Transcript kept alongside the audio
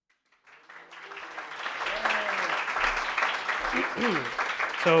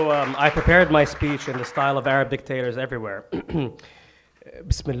I prepared my speech in the style of Arab dictators everywhere.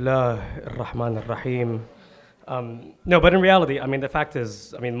 Bismillah ar-Rahman ar-Rahim. No, but in reality, I mean, the fact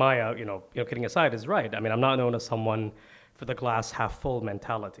is, I mean, Maya, kidding aside, is right. I mean, I'm not known as someone for the glass half full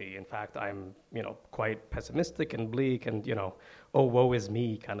mentality. In fact, I'm, quite pessimistic and bleak and, oh, woe is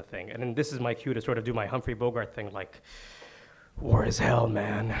me kind of thing. And then this is my cue to sort of do my Humphrey Bogart thing, like, war is hell,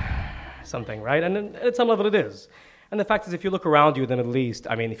 man, something, right? And then at some level it is. And the fact is, if you look around you in the Middle East,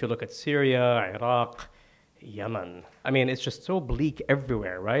 I mean, if you look at Syria, Iraq, Yemen, I mean, it's just so bleak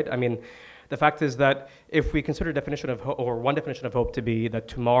everywhere, right? I mean, the fact is that if we consider definition of or one definition of hope to be that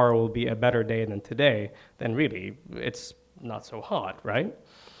tomorrow will be a better day than today, then really it's not so hot, right?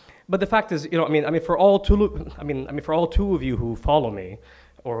 But the fact is, for all two of you who follow me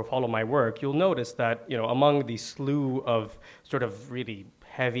or follow my work, you'll notice that, among the slew of sort of really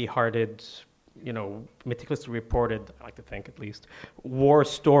heavy-hearted, meticulously reported, I like to think at least, war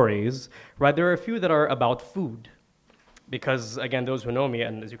stories, right? There are a few that are about food. Because, again, those who know me,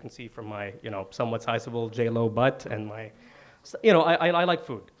 and as you can see from my, somewhat sizable J-Lo butt and my, I like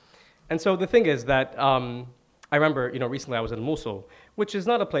food. And so the thing is that I remember, recently I was in Mosul, which is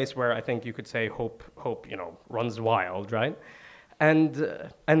not a place where I think you could say hope, runs wild, right? And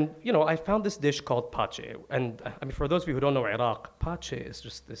I found this dish called pache. And, for those of you who don't know Iraq, pache is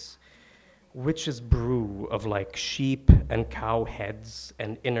just this witch's brew of, like, sheep and cow heads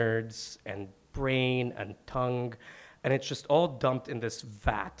and innards and brain and tongue. And it's just all dumped in this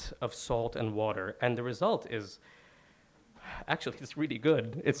vat of salt and water. And the result is, actually, it's really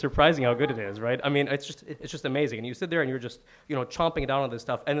good. It's surprising how good it is, right? I mean, it's just amazing. And you sit there and you're just, chomping down on this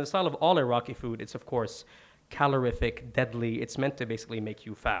stuff. And in the style of all Iraqi food, it's, of course, calorific, deadly. It's meant to basically make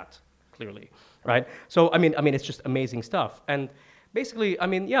you fat, clearly, right? So, it's just amazing stuff. And basically,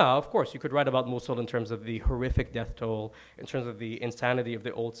 of course, you could write about Mosul in terms of the horrific death toll, in terms of the insanity of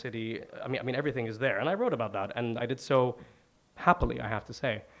the old city. Everything is there. And I wrote about that, and I did so happily, I have to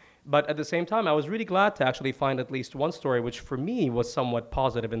say. But at the same time, I was really glad to actually find at least one story which for me was somewhat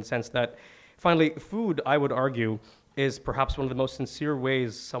positive in the sense that, finally, food, I would argue, is perhaps one of the most sincere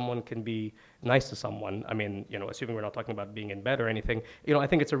ways someone can be nice to someone. Assuming we're not talking about being in bed or anything, I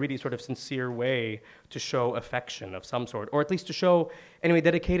think it's a really sort of sincere way to show affection of some sort, or at least to show, anyway,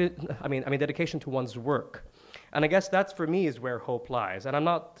 dedication to one's work. And I guess that's, for me, is where hope lies. And I'm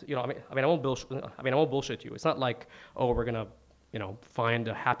not, I won't bullshit you. It's not like, oh, we're gonna, find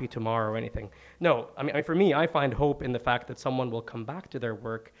a happy tomorrow or anything. No, for me, I find hope in the fact that someone will come back to their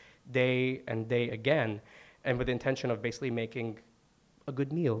work day and day again, and with the intention of basically making a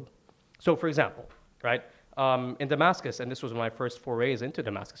good meal. So, for example, right, in Damascus, and this was my first forays into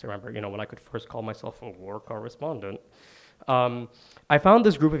Damascus, I remember, when I could first call myself a war correspondent, I found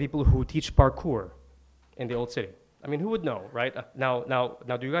this group of people who teach parkour in the old city. Who would know, right? Now,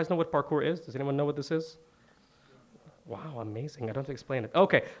 do you guys know what parkour is? Does anyone know what this is? Wow, amazing. I don't have to explain it.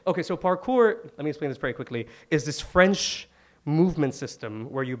 Okay, so parkour, let me explain this very quickly, is this French movement system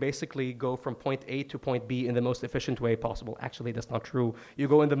where you basically go from point A to point B in the most efficient way possible. Actually, that's not true. You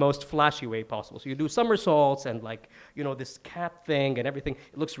go in the most flashy way possible. So you do somersaults and this cat thing and everything.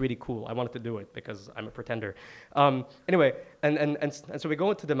 It looks really cool. I wanted to do it because I'm a pretender. Anyway, and so we go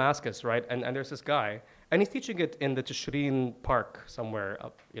into Damascus, right? And there's this guy, and he's teaching it in the Tishreen Park somewhere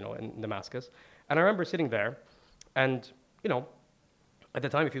up, in Damascus. And I remember sitting there, and at the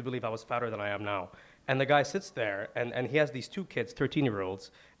time, if you believe, I was fatter than I am now. And the guy sits there, and he has these two kids,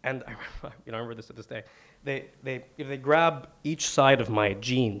 13-year-olds, and I remember this to this day. They grab each side of my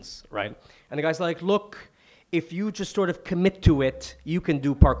jeans, right? And the guy's like, look, if you just sort of commit to it, you can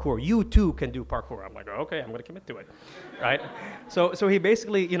do parkour. You too can do parkour. I'm like, okay, I'm going to commit to it, right? So he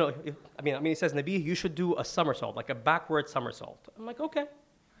basically, he says, Nabih, you should do a somersault, like a backward somersault. I'm like, okay.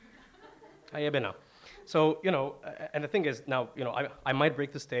 Hayabina. So, and the thing is, now, I might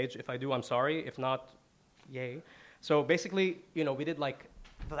break the stage. If I do, I'm sorry. If not, yay. So basically, we did like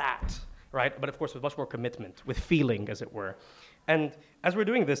that, right? But of course, with much more commitment, with feeling, as it were. And as we're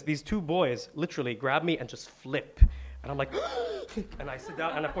doing this, these two boys literally grab me and just flip. And I'm like, and I sit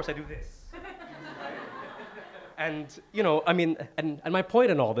down, and of course I do this. Right? And, and my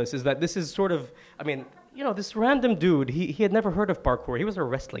point in all this is that this is sort of, this random dude, he had never heard of parkour. He was a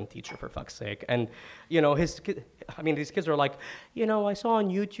wrestling teacher, for fuck's sake. And, these kids are like, I saw on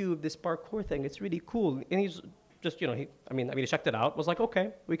YouTube this parkour thing. It's really cool. And he's just, he checked it out, was like,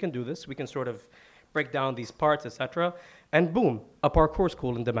 okay, we can do this. We can sort of break down these parts, etc. And boom, a parkour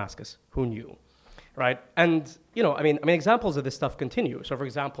school in Damascus. Who knew? Right? And, examples of this stuff continue. So, for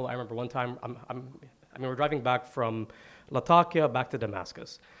example, I remember one time, we're driving back from Latakia back to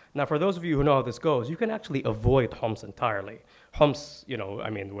Damascus. Now, for those of you who know how this goes, you can actually avoid Homs entirely. Homs,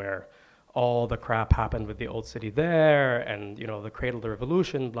 where all the crap happened with the old city there, and the cradle of the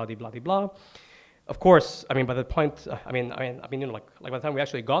revolution, blah blah blah blah. Of course, by the point, like by the time we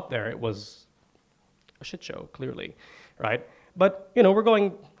actually got there, it was a shit show, clearly, right? But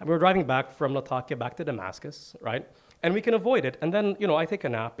we're driving back from Latakia back to Damascus, right? And we can avoid it. And then, I take a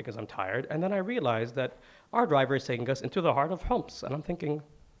nap because I'm tired, and then I realize that our driver is taking us into the heart of Homs, and I'm thinking,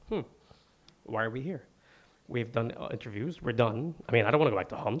 why are we here? We've done interviews, we're done. I don't want to go back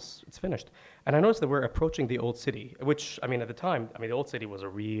to Homs, it's finished. And I noticed that we're approaching the old city, which, at the time, the old city was a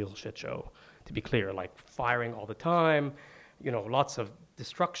real shit show, to be clear, like firing all the time, lots of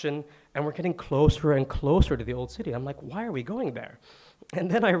destruction, and we're getting closer and closer to the old city. I'm like, why are we going there? And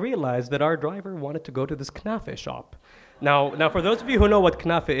then I realized that our driver wanted to go to this knafe shop. Now, for those of you who know what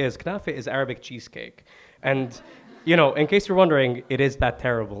knafe is Arabic cheesecake. And in case you're wondering, it is that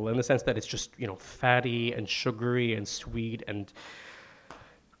terrible in the sense that it's just, fatty and sugary and sweet and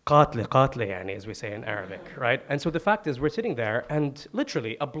قاتلة يعني, as we say in Arabic, right? And so the fact is, we're sitting there, and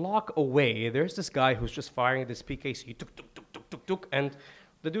literally a block away, there's this guy who's just firing this PKC, tuk, tuk, tuk, tuk, tuk, tuk, and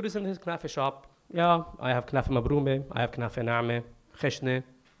the dude is in his knafe shop. Yeah, I have knafe mabroume, I have knafe na'me, khishne,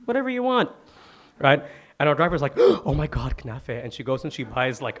 whatever you want, right? And our driver's like, oh my God, knafe. And she goes and she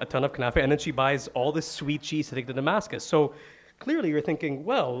buys like a ton of knafe, and then she buys all this sweet cheese to take to Damascus. So clearly you're thinking,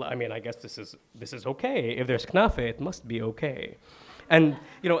 well, I guess this is okay. If there's knafe, it must be okay. And,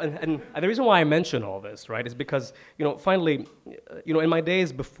 and the reason why I mention all this, right, is because, finally, in my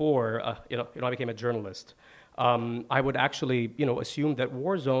days before, I became a journalist, I would actually, assume that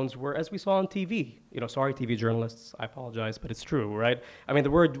war zones were, as we saw on TV. Sorry, TV journalists, I apologize, but it's true, right? The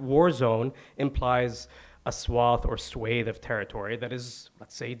word war zone implies a swath or swathe of territory that is,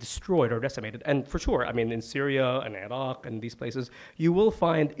 let's say, destroyed or decimated. And for sure, in Syria and Iraq and these places, you will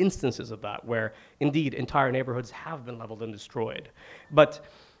find instances of that where, indeed, entire neighborhoods have been leveled and destroyed. But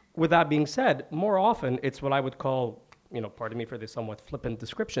with that being said, more often, it's what I would call, pardon me for this somewhat flippant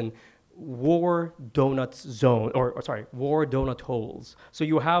description, war donut zone, war donut holes. So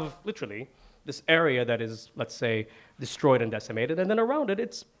you have, literally, this area that is, let's say, destroyed and decimated, and then around it,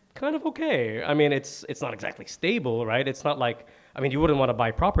 it's kind of okay. It's not exactly stable, right? It's not like, you wouldn't want to buy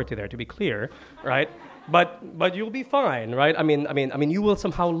property there, to be clear, right? But you'll be fine, right? You will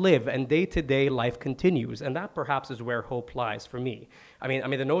somehow live, and day-to-day life continues, and that perhaps is where hope lies for me.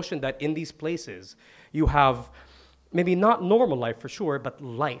 The notion that in these places you have maybe not normal life for sure, but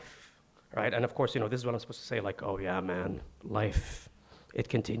life, right? And of course, this is what I'm supposed to say, like, oh yeah, man, life, it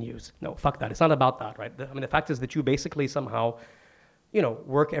continues. No, fuck that. It's not about that, right? The fact is that you basically somehow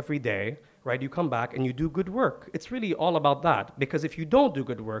work every day, right? You come back and you do good work. It's really all about that. Because if you don't do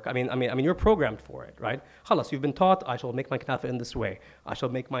good work, you're programmed for it, right? Khalas, you've been taught, I shall make my knafe in this way. I shall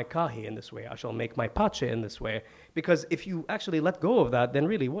make my kahi in this way. I shall make my pache in this way. Because if you actually let go of that, then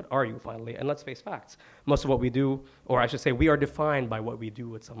really, what are you finally? And let's face facts. Most of what we do, or I should say, we are defined by what we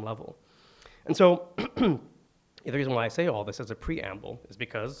do at some level. And so, the reason why I say all this as a preamble is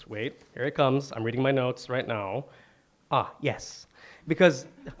because, wait, here it comes. I'm reading my notes right now. Yes. Because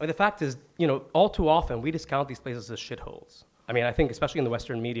the fact is, all too often we discount these places as shitholes. I think especially in the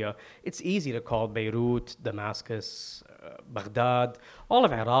Western media, it's easy to call Beirut, Damascus, Baghdad, all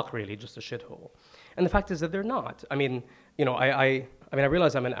of Iraq really just a shithole. And the fact is that they're not. I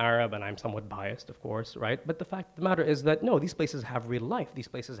realize I'm an Arab and I'm somewhat biased, of course, right? But the fact of the matter is that, no, these places have real life. These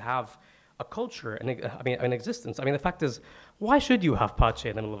places have a culture and an existence. The fact is, why should you have pache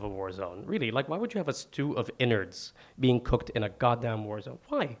in the middle of a war zone? Really, like, why would you have a stew of innards being cooked in a goddamn war zone?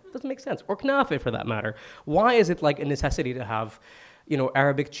 Why? It doesn't make sense. Or knafe, for that matter. Why is it like a necessity to have,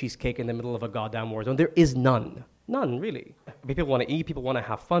 Arabic cheesecake in the middle of a goddamn war zone? There is none. None, really. People want to eat, people want to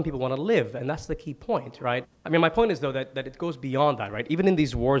have fun, people want to live, and that's the key point, right? My point is, though, that it goes beyond that, right? Even in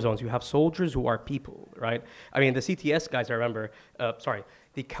these war zones, you have soldiers who are people, right? The CTS guys, I remember,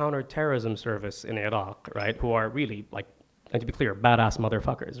 the counterterrorism service in Iraq, right, who are really, like, and to be clear, badass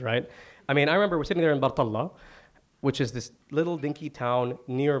motherfuckers, right? I remember we're sitting there in Bartalla, which is this little dinky town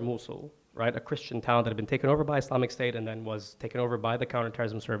near Mosul, right, a Christian town that had been taken over by Islamic State and then was taken over by the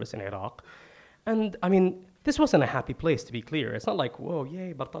counterterrorism service in Iraq. And, this wasn't a happy place, to be clear. It's not like, whoa,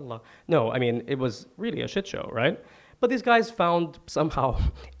 yay, Bartalla. No, it was really a shit show, right? But these guys found somehow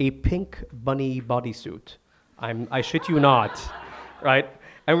a pink bunny bodysuit. I shit you not, right?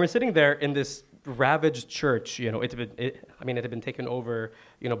 And we're sitting there in this ravaged church. It had been taken over,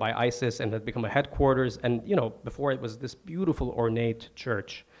 by ISIS and had become a headquarters. And, before it was this beautiful, ornate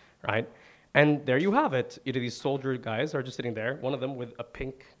church, right? And there you have it. These soldier guys are just sitting there, one of them with a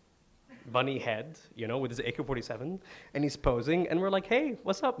pink bunny head, with his AK-47, and he's posing, and we're like, hey,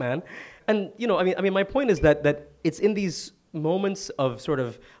 what's up, man? And I mean, my point is that it's in these moments of sort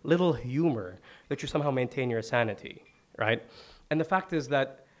of little humor that you somehow maintain your sanity, right? And the fact is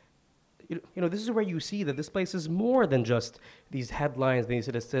that this is where you see that this place is more than just these headlines, these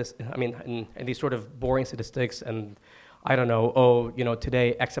statistics. I mean, and these sort of boring statistics, and I don't know. Oh,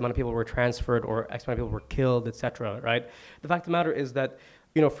 today X amount of people were transferred, or X amount of people were killed, etc. Right? The fact of the matter is that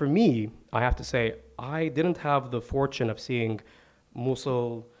for me, I have to say, I didn't have the fortune of seeing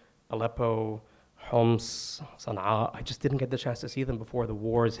Mosul, Aleppo, Homs, Sana'a. I just didn't get the chance to see them before the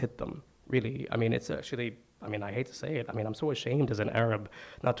wars hit them. Really, I mean, it's actually. I mean, I hate to say it. I mean, I'm so ashamed as an Arab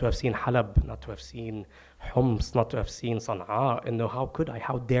not to have seen Halab, not to have seen Homs, not to have seen Sana'a. And how could I?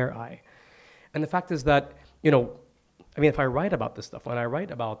 How dare I? And the fact is that, I mean, if I write about this stuff, when I write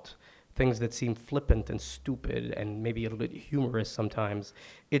about things that seem flippant and stupid and maybe a little bit humorous sometimes,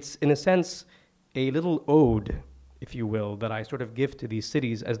 it's, in a sense, a little ode, if you will, that I sort of give to these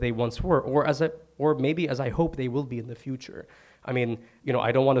cities as they once were, or maybe as I hope they will be in the future. I mean,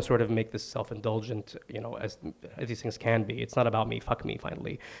 I don't want to sort of make this self-indulgent, as these things can be. It's not about me, fuck me,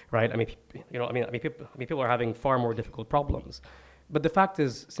 finally, right? I mean, people are having far more difficult problems. But the fact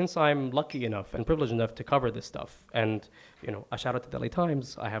is, since I'm lucky enough and privileged enough to cover this stuff, and, a shout out to Delhi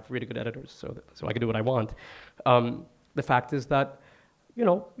Times, I have really good editors, so I can do what I want. The fact is that,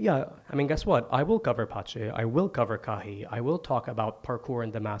 yeah, I mean, guess what? I will cover Pache, I will cover Kahi, I will talk about parkour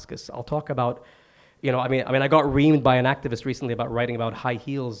in Damascus, I'll talk about, I mean, I got reamed by an activist recently about writing about high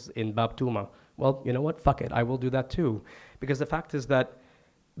heels in Bab Tuma. Well, you know what? Fuck it. I will do that too. Because the fact is that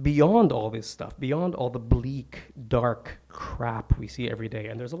beyond all this stuff, beyond all the bleak, dark crap we see every day,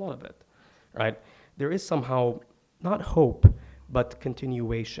 and there's a lot of it, right? There is somehow not hope, but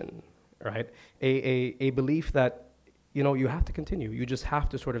continuation, right? A belief that, you have to continue. You just have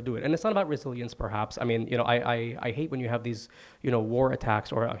to sort of do it. And it's not about resilience, perhaps. I mean, I hate when you have these, war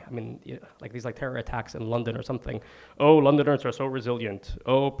attacks, or, I mean, like these terror attacks in London or something. Oh, Londoners are so resilient.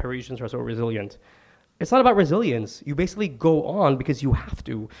 Oh, Parisians are so resilient. It's not about resilience. You basically go on because you have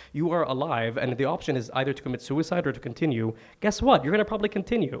to. You are alive, and the option is either to commit suicide or to continue. Guess what? You're going to probably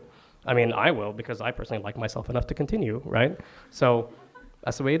continue. I mean, I will, because I personally like myself enough to continue, right? So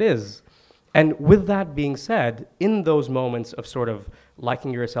that's the way it is. And with that being said, in those moments of sort of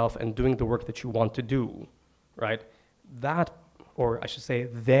liking yourself and doing the work that you want to do, right? That, or I should say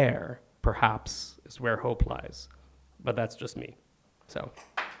there, perhaps, is where hope lies. But that's just me. So...